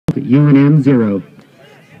UNM 0.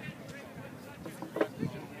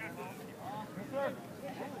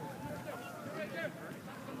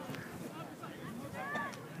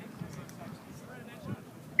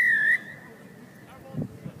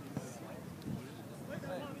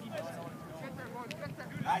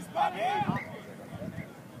 Nice, Bobby!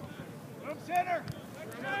 Move center!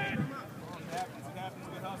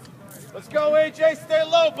 Let's go, AJ. Stay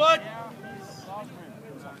low, bud. I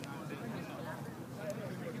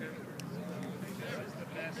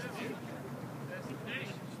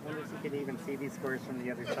wonder if you could even see these scores from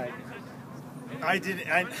the other side. I didn't.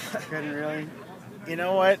 I Couldn't really. You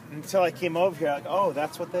know what? Until I came over here, like, oh,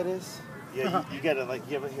 that's what that is. Yeah, you gotta like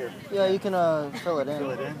give it here. Yeah, you can fill it in.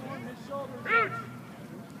 Fill it in.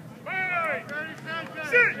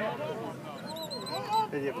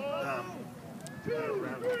 Then you have,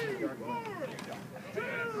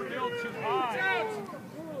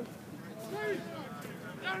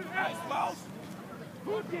 Nice, Wells.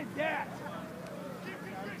 Who did that?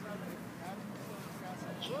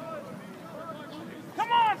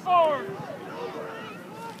 Come on, forward.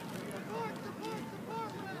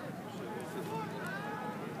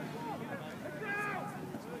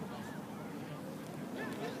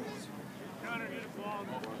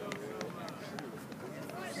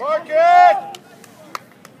 Mark it!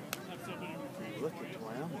 Look at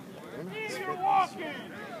Wyoming. You're walking!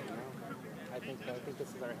 I think this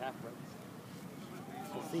is our half race.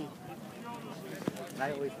 We'll see.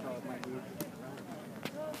 I always thought it might be.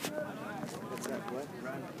 It's that what?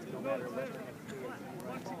 Run. No matter what the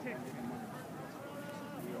next three is.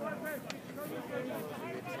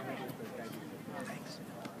 Thanks.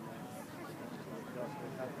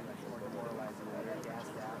 That's more demoralizing when they're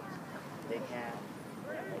gassed out. They can't.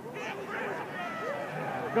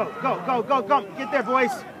 go, go, go, go, go! Get there,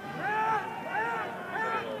 boys.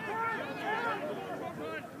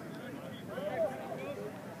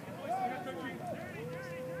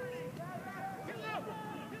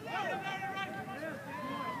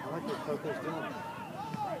 I like what Coco's doing.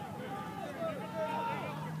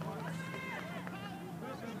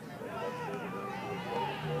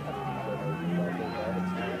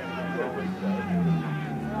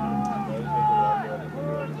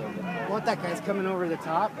 What, that guy's coming over the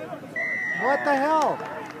top? What the hell?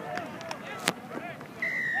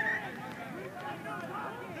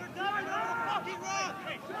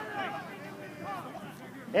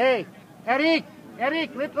 Hey, Eric,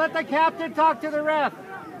 let the captain talk to the ref.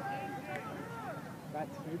 Got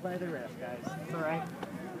screwed by the ref, guys. It's all right.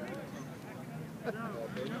 It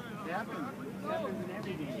happens in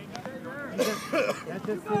every game. That's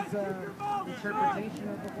just his interpretation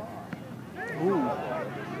of the law. Ooh.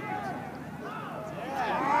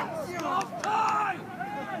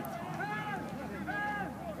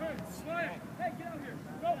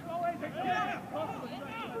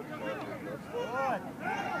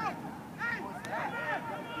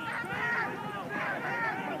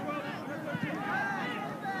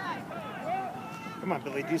 Come on,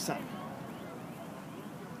 Billy, do something.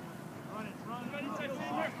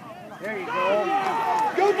 There you go.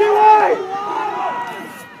 Go D1A!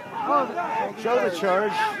 Oh, show the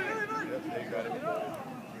charge.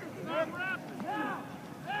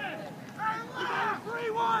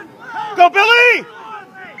 Go, Billy!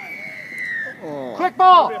 oh. Quick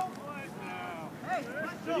ball!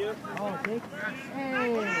 Oh, take. Hey.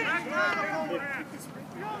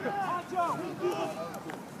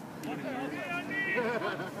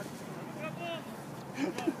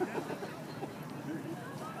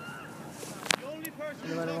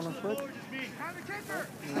 Anybody want to switch?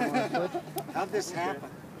 How'd this happen?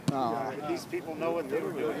 Oh. These people know what they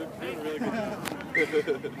were doing.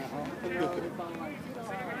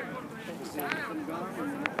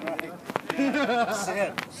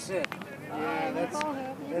 Sit. Yeah,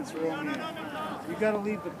 that's wrong. You got to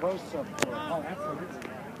leave the posts up for it. Oh, absolutely.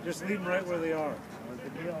 Just leave them right where they are.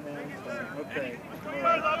 Okay.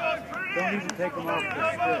 Right. Don't even take them off the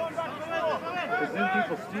sticks. Because then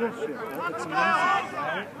people steal shit. It's amazing,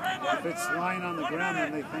 right? If it's lying on the ground,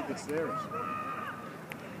 then they think it's theirs.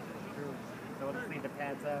 So we'll just leave the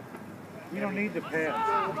pads up. We don't need the pads.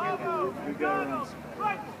 We got our own.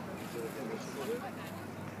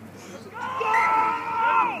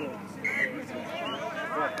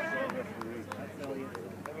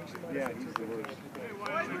 Yeah, he's the worst.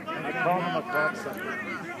 I called him a cocksucker.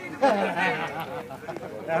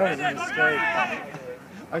 That was a mistake.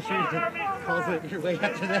 I'm sure you calls it your way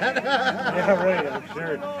after that. Yeah, right,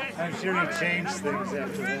 I'm sure he changed things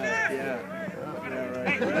after that. Yeah,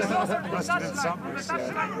 right. Must have been something he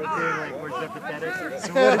said. Like, we're sympathetic. So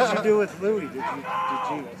what did you do with Louis? Did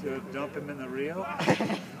you dump him in the Rio?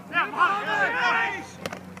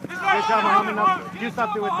 Good job, Muhammad. No, do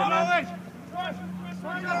something with it, man.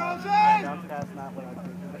 Bounce pass, not what I was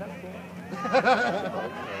thinking, but that's cool.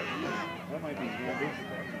 That might be handy.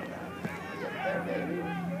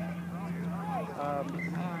 I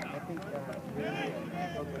think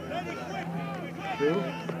Who?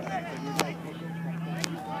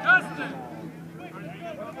 Justin!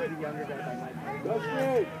 the younger guy by Mike.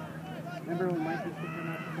 Justin! Remember when Mike was picking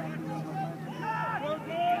up the something?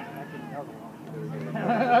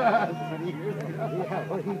 Yeah,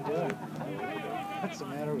 what are you doing? What's the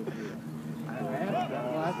matter with you?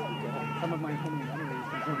 Well, some of my opinions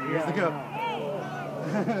anyways from years Yeah, ago.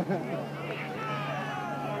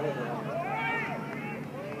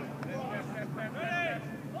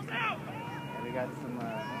 We got some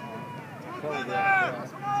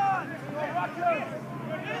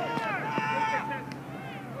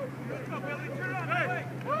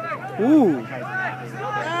Ooh.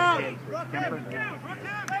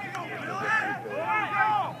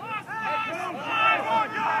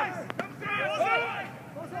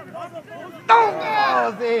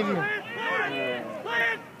 Oh, Xavier.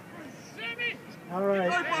 All right.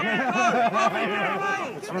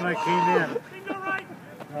 That's when I came in.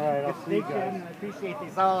 All right, I'll see you guys. I appreciate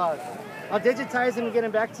these. I'll digitize them and get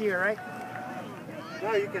them back to you, all right?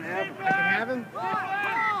 No, you can have them. I can have them?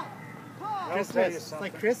 I'll tell you Christmas. It's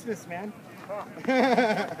something. like Christmas, man.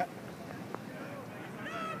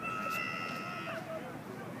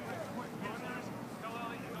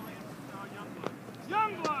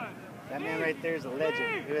 That man right there is a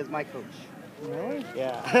legend. He was my coach. Really?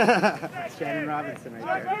 Yeah. Shannon Robinson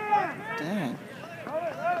right there. Dang.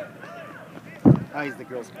 Oh, he's the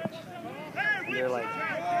girls' coach. And they're like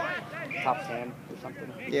top 10 or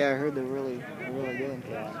something. Yeah, I heard they're really good.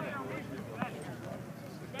 Yeah.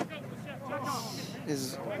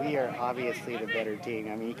 We We are obviously the better team.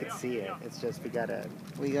 I mean, you can see it. It's just we gotta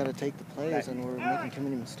gotta take the plays, and we're making too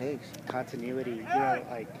many mistakes. continuity. You know,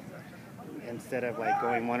 like instead of like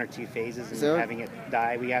going one or two phases and So- having it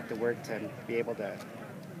die, we have to work to be able to,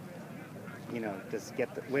 you know, just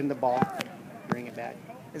win the ball, bring it back.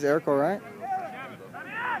 Is Eric all right?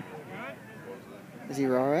 Is he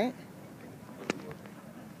all right?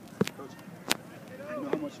 You know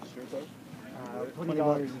how much the shirts are?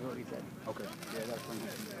 $20 is what we said. Okay. Yeah, that's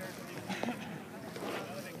fine.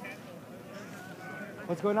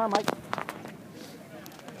 What's going on, Mike? They're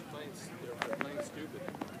playing stupid.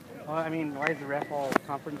 Oh, I mean, why is the ref all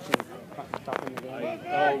conferencing, stopping the game?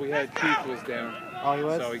 Oh, we had Keith was down, Oh, he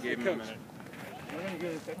was? so we gave him a minute. We're going to go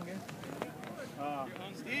to the second game?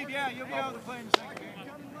 Steve, yeah, you'll be able to play in the second game.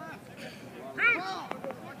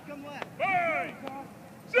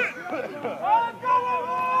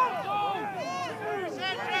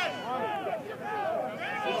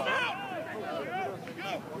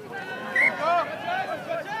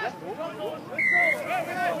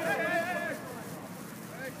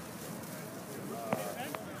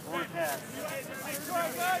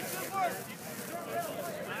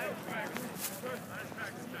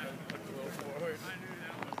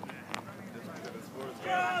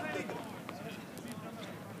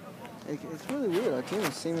 It's really weird. Our team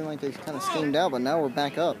is seeming like they've kind of schemed out, but now we're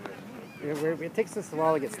back up. It takes us a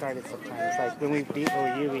while to get started sometimes. Like when we beat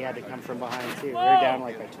OU, we had to come from behind too. We were down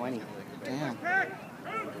like by 20. Damn.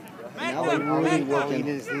 Now we're All really we working. need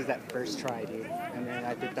is that first try, dude. And then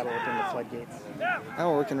I think that'll open the floodgates.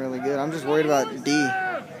 Now we're working really good. I'm just worried about D.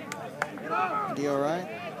 D all right?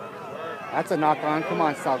 That's a knock on. Come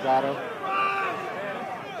on, Salgado.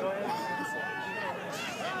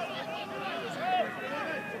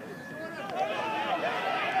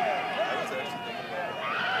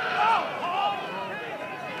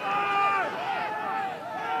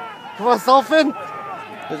 Come on, Sulfin.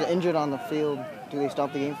 There's an injured on the field. Do they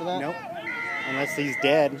stop the game for that? Nope. Unless he's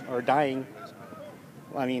dead or dying.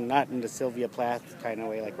 Well, I mean, not in the Sylvia Plath kind of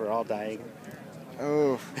way, like we're all dying.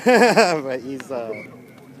 Oh. But he's,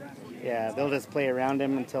 yeah, they'll just play around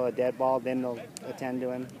him until a dead ball, then they'll attend to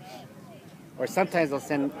him. Or sometimes they'll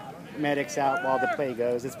send medics out while the play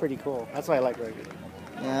goes. It's pretty cool. That's why I like rugby.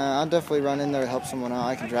 Yeah, I'll definitely run in there to help someone out.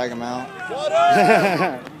 I can drag him out.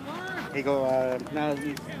 He go, no,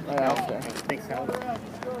 he's, okay. Thanks, Hal.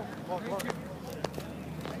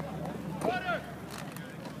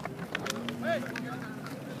 Hey!